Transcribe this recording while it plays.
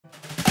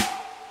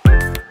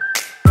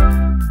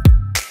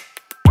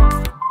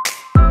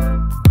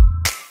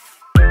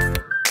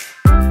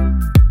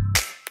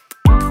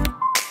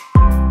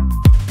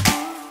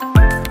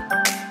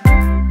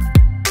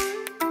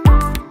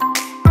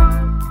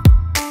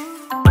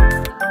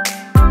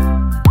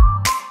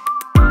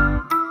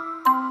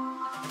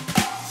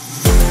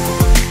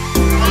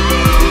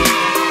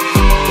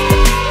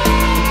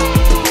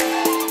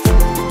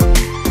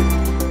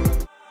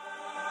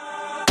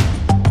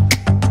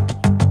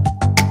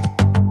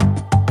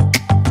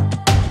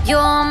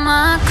You're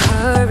my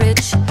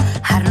courage,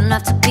 I don't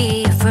have to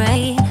be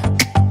afraid.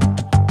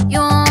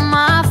 You're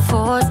my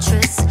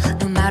fortress,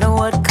 no matter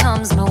what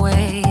comes my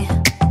way.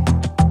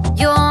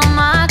 You're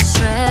my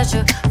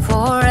treasure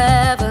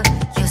forever,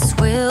 yes,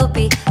 we'll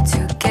be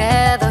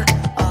together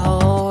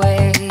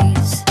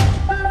always.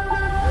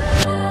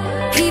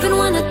 Even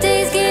when the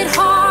days get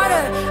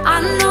harder,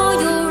 I know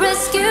you'll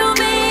rescue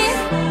me.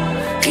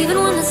 Even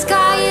when the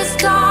sky is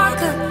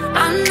darker,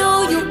 I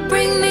know you'll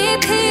bring me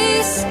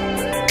peace.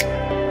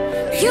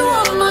 You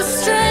are my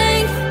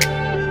strength,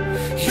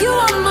 you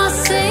are my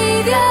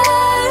savior.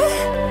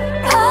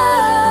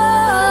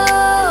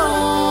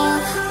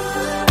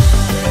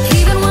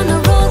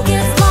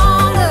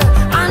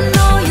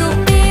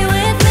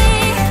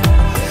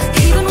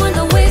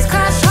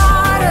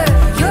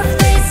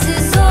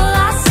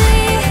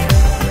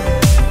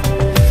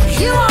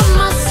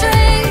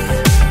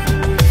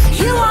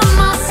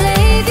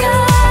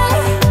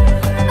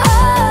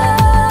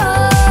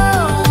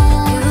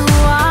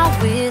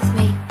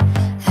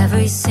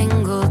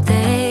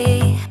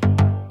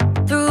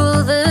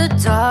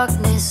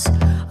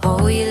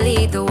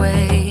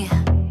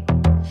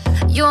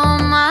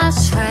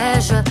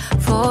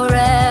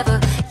 Forever,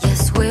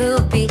 yes,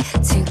 we'll be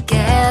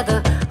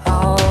together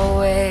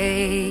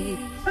always.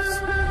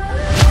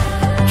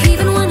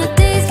 Even when the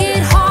days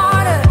get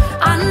harder,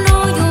 I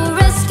know you'll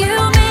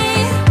rescue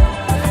me.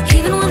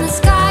 Even when the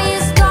sky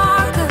is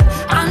darker,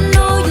 I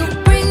know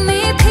you'll bring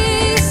me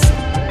peace.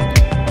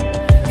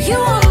 You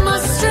are my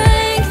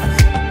strength,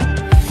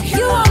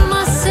 you are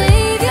my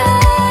savior.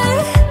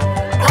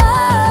 Oh.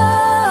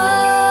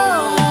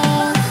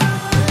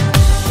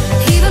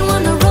 Even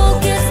when the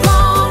road gets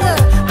longer,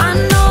 I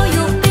know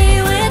you'll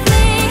be with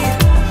me.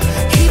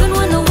 Even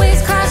when the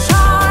waves crash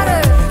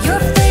harder, your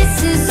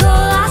face is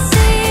all I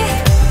see.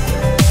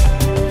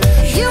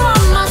 You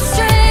are my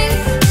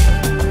strength,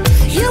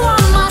 you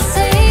are my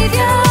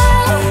savior.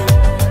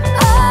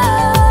 Oh.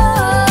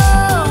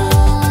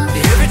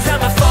 Every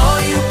time I fall,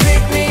 you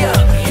pick me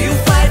up. You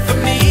fight for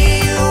me,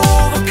 you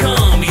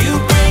overcome. You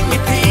bring me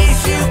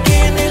peace, you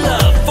give me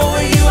love. For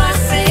you I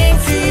sing,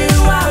 to you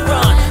I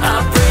run. I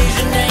praise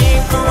your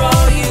name for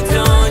all you've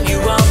done. You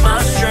are my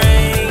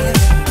strength,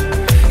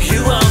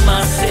 you are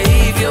my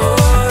savior.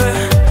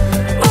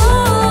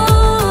 Ooh.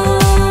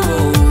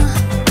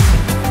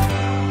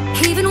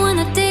 Even when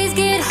the days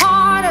get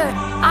harder,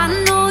 I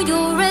know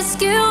you'll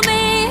rescue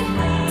me.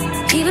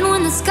 Even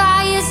when the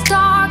sky is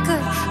darker,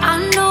 I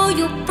know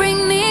you'll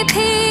bring me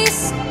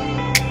peace.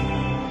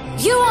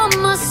 You are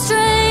my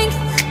strength,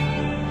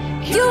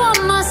 you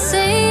are my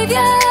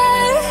savior.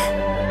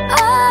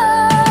 Oh.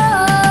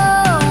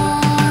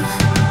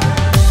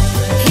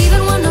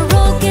 Even when the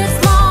road gets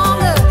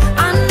longer,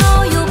 I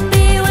know you'll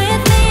be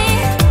with me.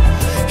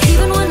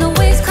 Even when the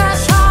waves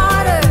crash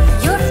harder,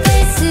 your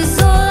face is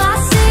all I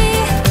see.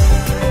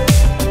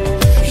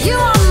 You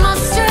are my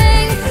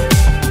strength,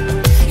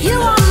 you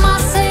are my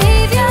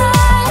savior.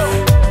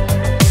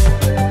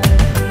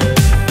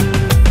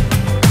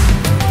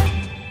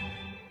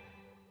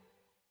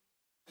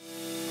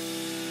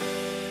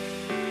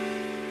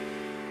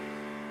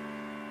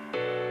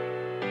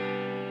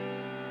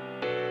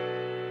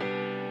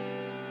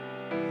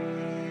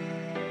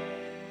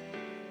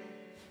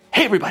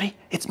 Hey everybody,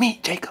 it's me,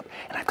 Jacob,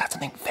 and I've got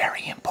something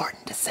very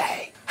important to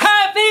say.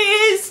 Happy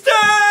Easter!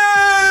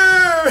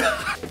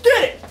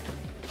 Get it!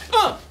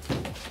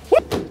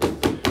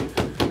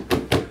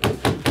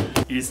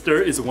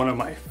 Easter is one of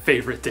my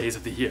favorite days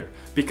of the year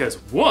because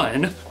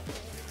one,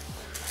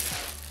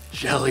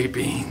 jelly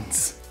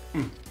beans.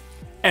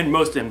 And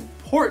most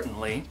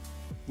importantly,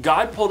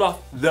 God pulled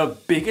off the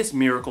biggest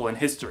miracle in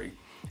history,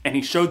 and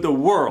he showed the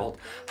world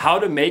how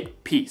to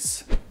make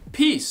peace.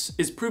 Peace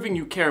is proving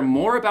you care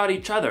more about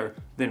each other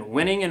than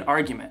winning an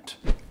argument.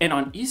 And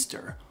on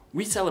Easter,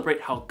 we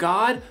celebrate how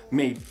God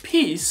made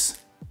peace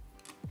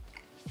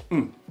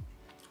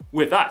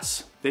with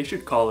us. They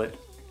should call it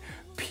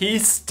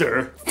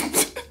Peaster.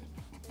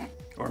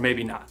 Or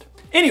maybe not.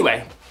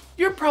 Anyway,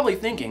 you're probably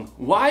thinking,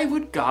 why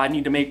would God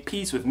need to make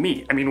peace with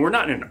me? I mean, we're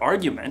not in an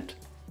argument.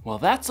 Well,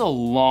 that's a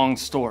long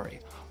story.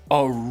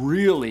 A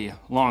really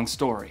long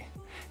story.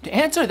 To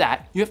answer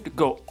that, you have to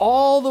go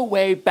all the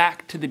way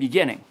back to the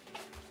beginning.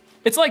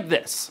 It's like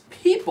this.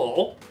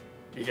 People,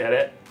 you get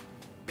it?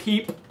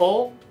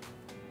 People,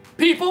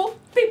 beep,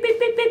 beep, beep,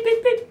 beep, beep,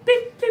 beep,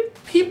 beep,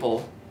 beep.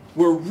 People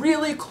were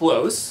really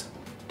close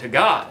to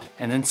God.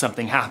 And then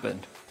something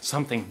happened,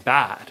 something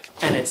bad.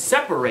 And it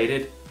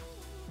separated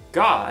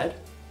God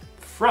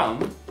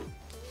from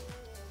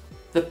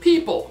the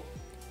people.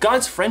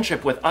 God's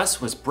friendship with us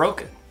was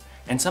broken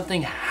and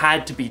something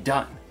had to be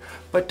done.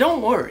 But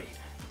don't worry,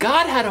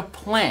 God had a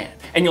plan,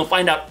 and you'll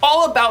find out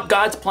all about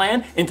God's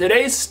plan in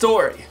today's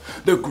story,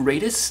 the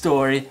greatest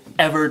story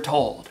ever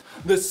told.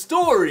 The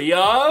story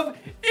of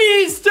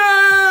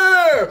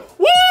Easter!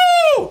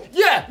 Woo!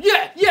 Yeah,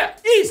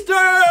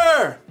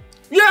 Easter!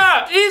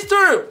 Yeah,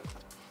 Easter!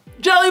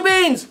 Jelly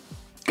beans!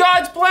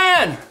 God's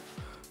plan!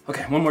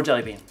 Okay, one more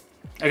jelly bean.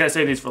 I gotta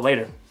save these for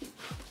later.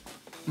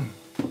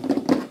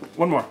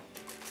 One more.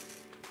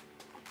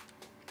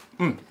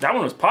 That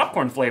one was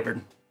popcorn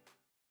flavored.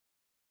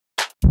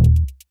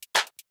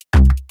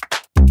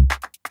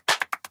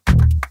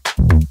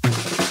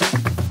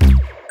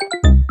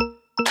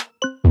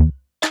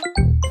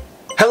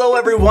 Hello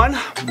everyone,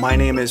 my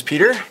name is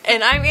Peter.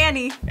 And I'm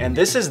Annie. And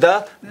this is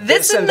the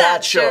This and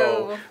That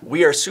Show.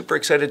 We are super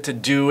excited to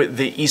do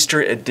the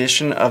Easter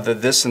edition of the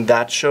This and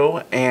That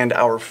Show, and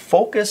our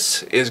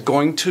focus is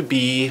going to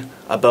be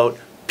about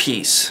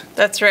peace.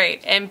 That's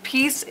right. And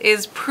peace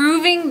is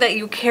proving that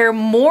you care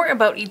more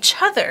about each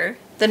other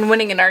than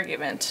winning an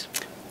argument.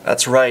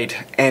 That's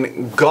right,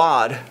 and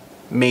God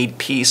made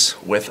peace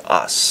with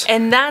us.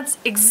 And that's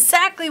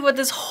exactly what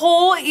this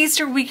whole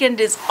Easter weekend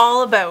is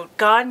all about.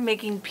 God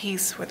making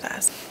peace with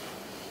us.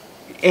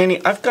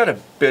 Annie, I've got a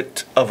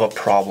bit of a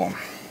problem.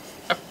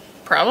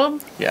 Problem?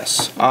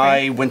 Yes,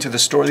 I went to the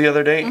store the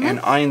other day and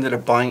I ended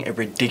up buying a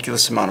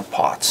ridiculous amount of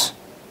pots.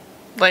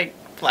 Like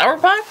flower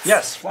pots?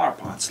 Yes, flower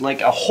pots,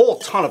 like a whole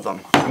ton of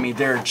them. I mean,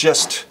 they're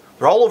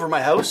all over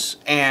my house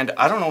and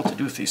I don't know what to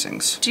do with these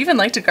things. Do you even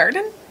like to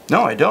garden?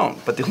 No, I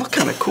don't, but they look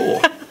kind of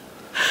cool.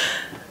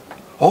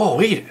 Oh,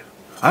 wait,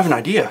 I have an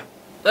idea.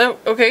 Oh,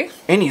 okay.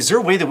 Annie, is there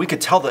a way that we could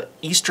tell the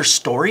Easter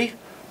story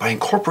by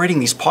incorporating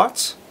these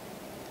pots?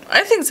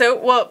 I think so.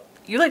 Well,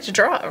 you like to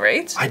draw,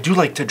 right? I do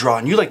like to draw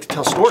and you like to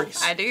tell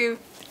stories. I do.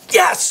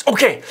 Yes,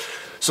 okay.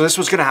 So this is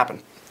what's gonna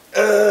happen.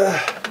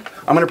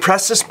 I'm gonna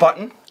press this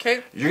button.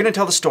 Okay. You're gonna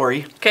tell the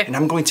story. Okay. And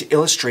I'm going to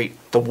illustrate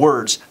the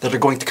words that are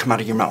going to come out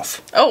of your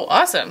mouth. Oh,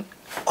 awesome.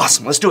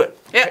 Awesome, let's do it.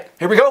 Yeah. Okay,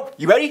 here we go.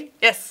 You ready?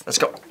 Yes. Let's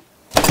go.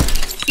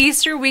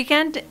 Easter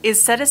weekend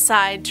is set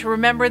aside to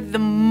remember the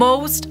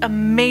most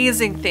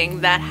amazing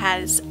thing that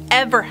has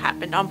ever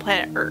happened on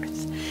planet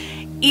Earth.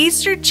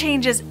 Easter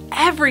changes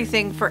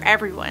everything for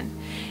everyone.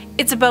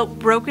 It's about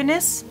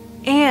brokenness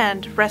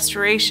and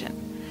restoration.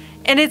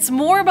 And it's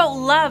more about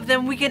love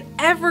than we can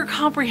ever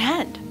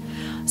comprehend.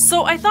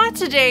 So I thought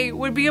today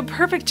would be a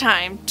perfect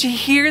time to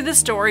hear the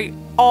story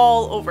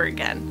all over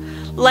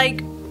again.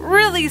 Like,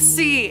 really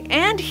see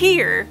and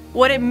hear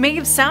what it may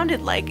have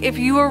sounded like if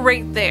you were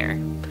right there.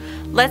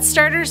 Let's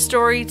start our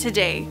story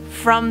today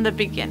from the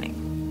beginning.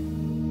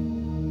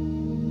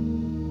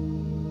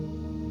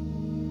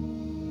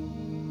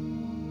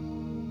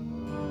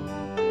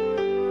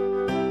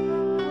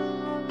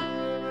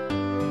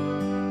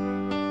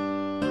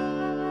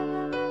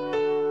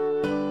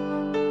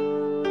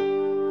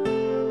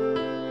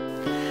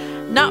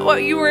 Not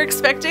what you were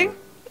expecting?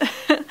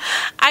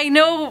 I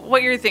know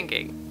what you're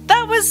thinking.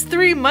 That was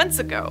 3 months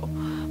ago.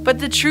 But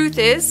the truth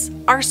is,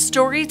 our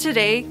story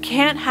today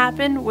can't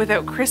happen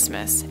without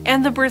Christmas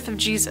and the birth of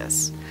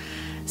Jesus.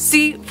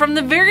 See, from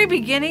the very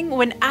beginning,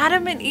 when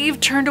Adam and Eve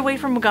turned away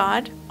from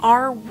God,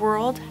 our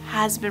world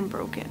has been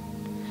broken.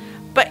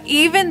 But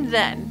even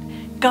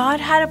then, God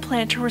had a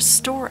plan to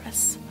restore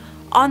us.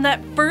 On that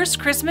first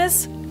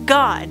Christmas,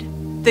 God,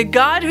 the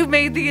God who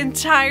made the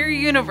entire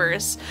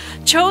universe,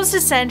 chose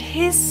to send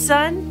His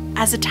Son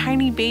as a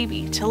tiny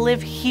baby to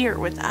live here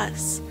with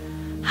us.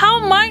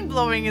 How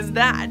mind-blowing is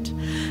that?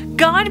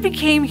 God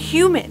became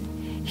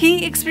human.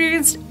 He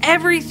experienced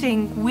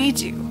everything we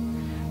do.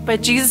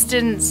 But Jesus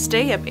didn't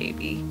stay a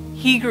baby.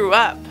 He grew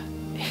up,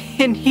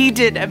 and He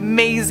did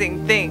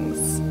amazing things.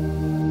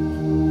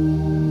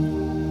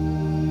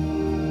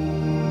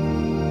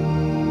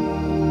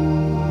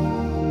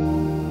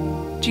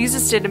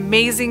 Jesus did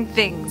amazing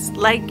things,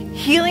 like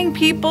healing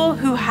people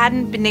who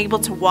hadn't been able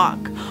to walk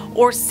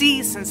or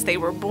see since they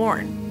were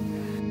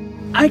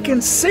born. I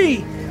can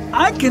see!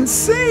 I can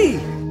see!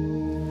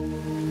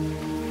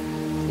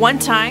 One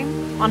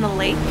time, on a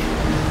lake,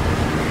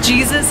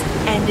 Jesus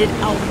ended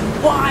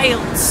a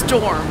wild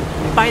storm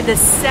by the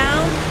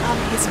sound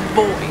of His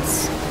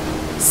voice.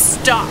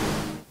 Stop.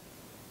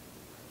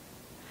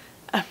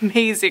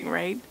 Amazing,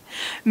 right?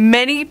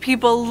 Many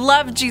people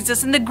loved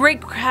Jesus and the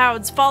great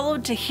crowds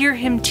followed to hear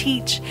Him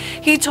teach.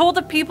 He told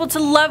the people to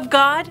love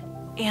God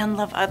and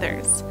love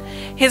others.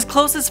 His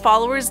closest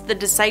followers, the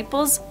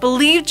disciples,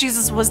 believed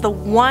Jesus was the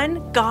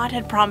one God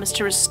had promised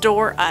to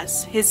restore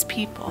us, His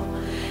people.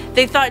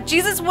 They thought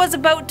Jesus was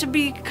about to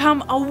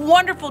become a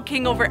wonderful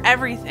king over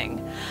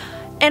everything.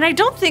 And I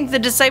don't think the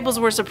disciples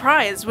were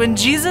surprised when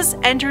Jesus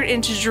entered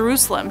into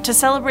Jerusalem to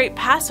celebrate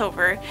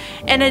Passover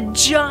and a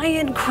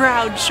giant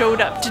crowd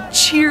showed up to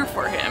cheer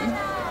for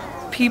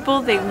Him.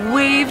 People, they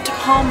waved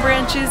palm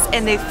branches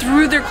and they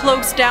threw their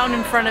cloaks down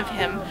in front of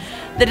Him.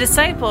 The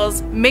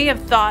disciples may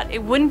have thought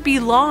it wouldn't be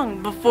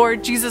long before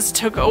Jesus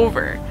took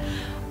over.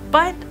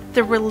 But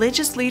the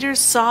religious leaders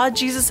saw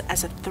Jesus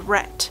as a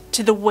threat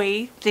to the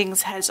way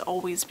things has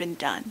always been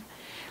done.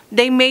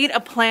 They made a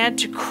plan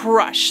to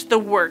crush the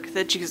work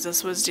that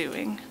Jesus was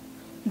doing.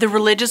 The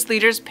religious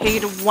leaders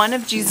paid one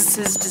of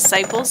Jesus'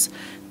 disciples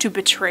to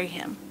betray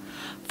Him.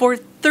 For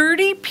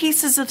 30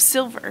 pieces of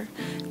silver,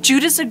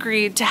 Judas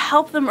agreed to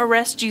help them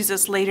arrest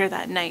Jesus later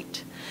that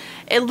night.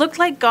 It looked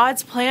like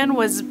God's plan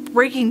was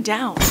breaking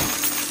down.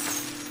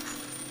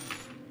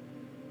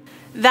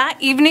 That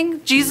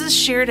evening, Jesus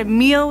shared a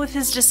meal with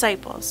His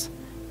disciples.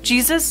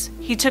 Jesus,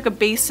 He took a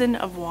basin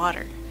of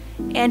water,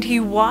 and He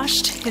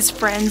washed His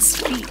friends'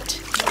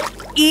 feet.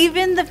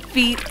 even the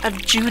feet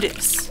of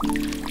Judas.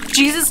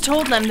 Jesus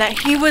told them that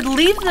he would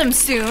leave them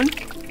soon,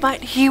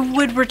 but he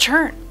would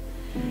return.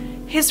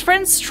 His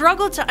friends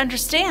struggled to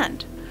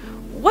understand.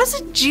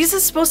 Wasn't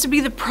Jesus supposed to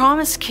be the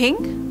promised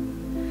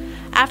king?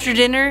 After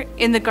dinner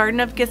in the Garden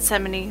of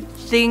Gethsemane,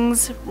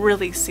 things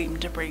really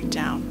seemed to break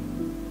down.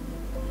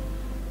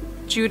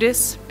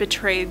 Judas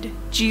betrayed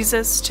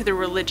Jesus to the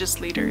religious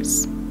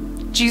leaders.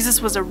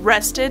 Jesus was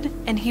arrested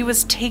and he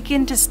was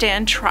taken to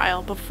stand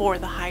trial before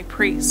the high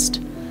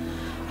priest.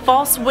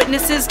 False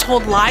witnesses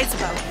told lies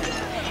about him,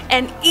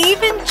 and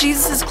even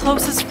Jesus'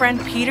 closest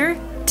friend Peter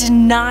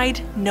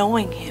denied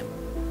knowing him.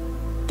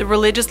 The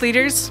religious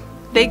leaders,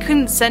 they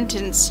couldn't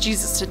sentence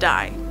Jesus to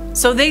die,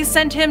 so they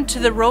sent him to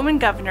the Roman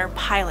governor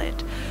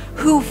Pilate,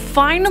 who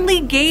finally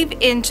gave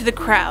in to the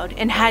crowd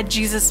and had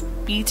Jesus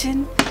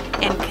beaten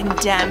and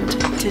condemned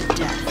to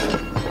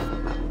death.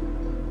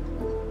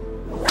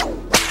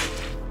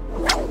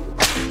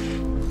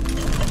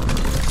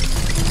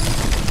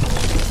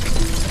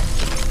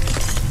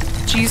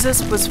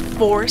 Jesus was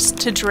forced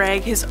to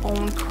drag his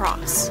own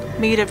cross,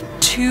 made of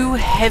 2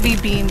 heavy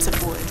beams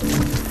of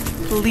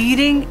wood.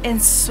 Bleeding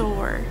and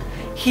sore,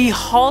 he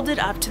hauled it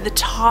up to the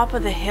top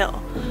of the hill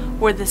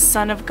where the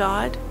Son of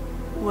God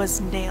was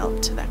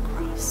nailed to that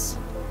cross.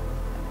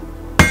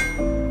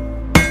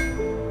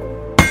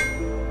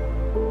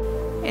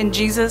 And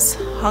Jesus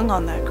hung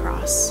on that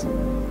cross,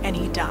 and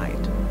he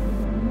died.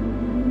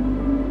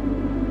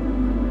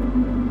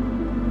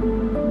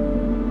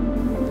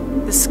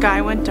 The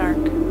sky went dark,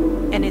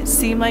 and it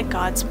seemed like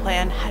God's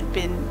plan had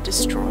been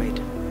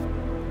destroyed.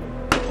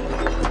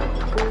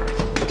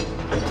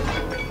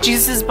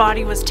 Jesus'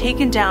 body was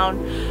taken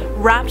down,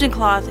 wrapped in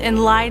cloth,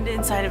 and lied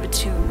inside of a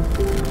tomb.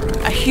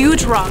 A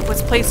huge rock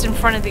was placed in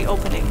front of the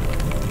opening.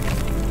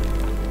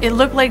 It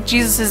looked like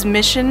Jesus'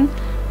 mission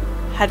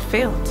had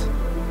failed.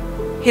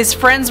 His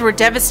friends were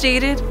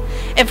devastated,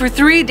 and for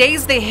 3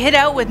 days they hid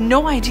out with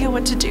no idea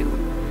what to do.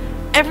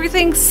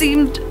 Everything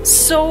seemed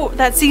so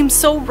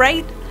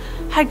right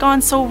had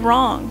gone so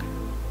wrong,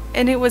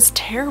 and it was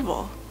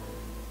terrible.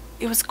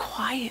 It was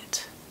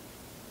quiet,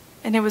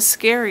 and it was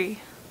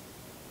scary.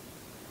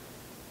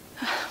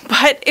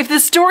 But if the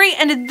story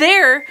ended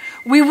there,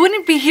 we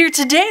wouldn't be here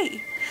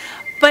today.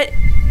 But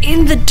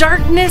in the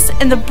darkness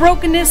and the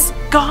brokenness,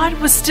 God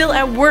was still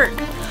at work.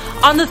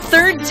 On the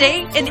 3rd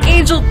day, an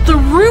angel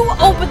threw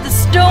open the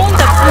stone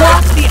that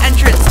blocked the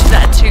entrance to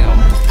that tomb.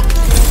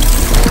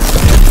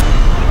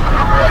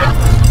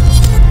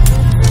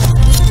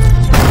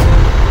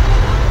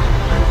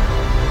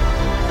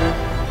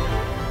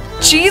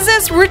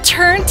 Jesus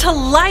returned to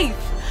life.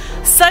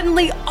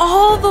 Suddenly,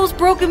 all those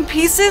broken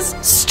pieces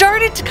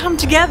started to come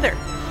together.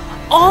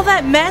 All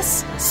that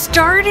mess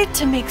started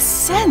to make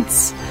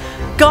sense.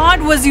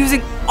 God was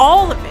using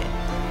all of it,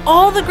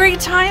 all the great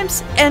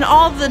times and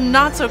all the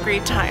not so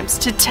great times,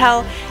 to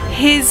tell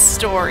his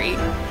story.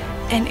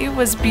 And it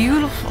was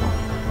beautiful.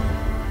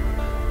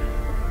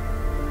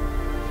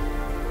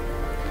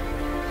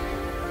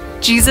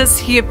 Jesus,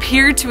 he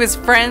appeared to his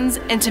friends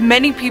and to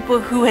many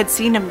people who had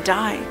seen him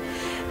die.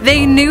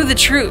 They knew the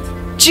truth.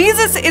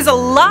 Jesus is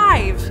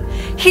alive.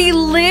 He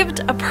lived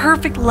a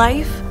perfect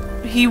life.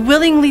 He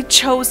willingly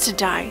chose to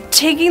die,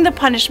 taking the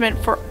punishment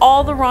for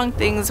all the wrong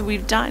things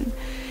we've done.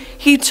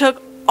 He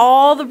took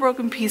all the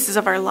broken pieces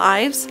of our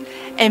lives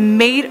and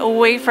made a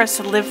way for us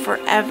to live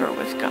forever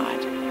with God.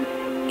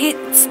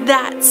 It's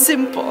that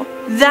simple,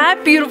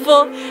 that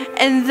beautiful,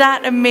 and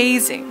that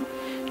amazing.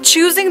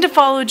 Choosing to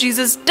follow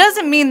Jesus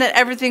doesn't mean that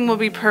everything will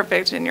be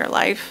perfect in your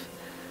life,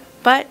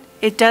 but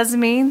it does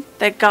mean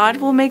that God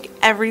will make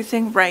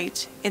everything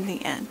right in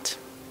the end.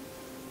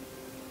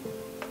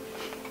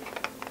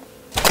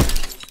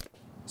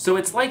 So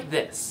it's like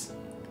this.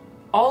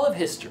 All of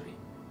history,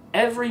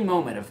 every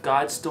moment of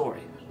God's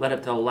story led up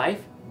to the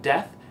life,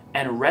 death,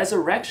 and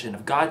resurrection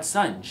of God's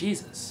Son,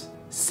 Jesus.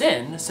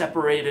 Sin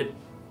separated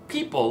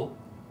people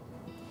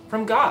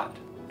from God.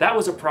 That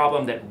was a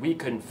problem that we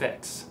couldn't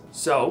fix.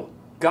 So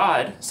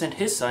God sent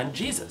his Son,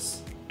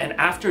 Jesus. And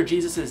after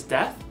Jesus'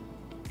 death,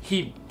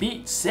 he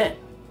beat sin.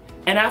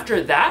 And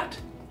after that,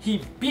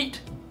 he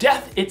beat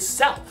death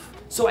itself.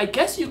 So I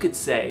guess you could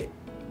say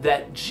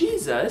that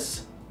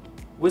Jesus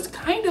was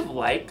kind of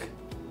like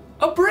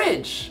a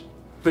bridge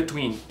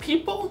between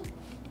people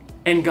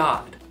and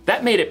God.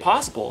 That made it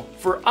possible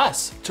for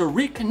us to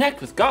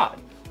reconnect with God.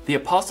 The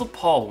Apostle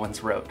Paul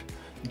once wrote,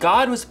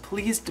 "God was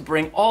pleased to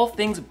bring all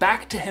things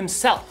back to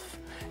himself.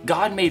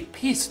 God made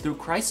peace through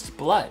Christ's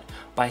blood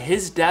by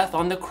his death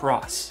on the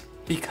cross.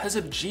 Because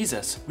of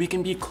Jesus, we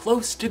can be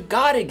close to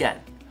God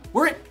again.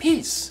 We're at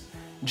peace.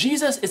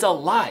 Jesus is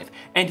alive,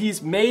 and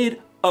he's made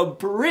a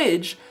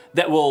bridge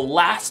that will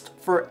last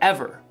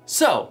forever."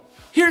 So,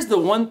 here's the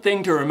one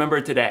thing to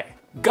remember today.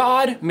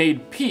 God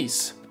made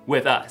peace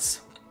with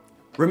us.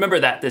 Remember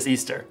that this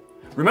Easter.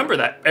 Remember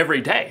that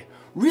every day.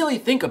 Really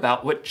think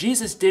about what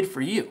Jesus did for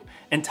you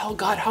and tell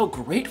God how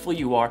grateful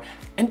you are,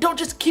 and don't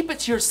just keep it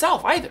to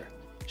yourself either.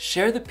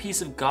 Share the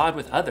peace of God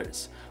with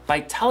others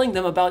by telling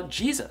them about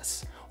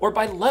Jesus, or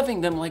by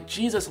loving them like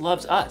Jesus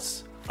loves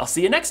us. I'll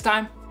see you next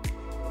time.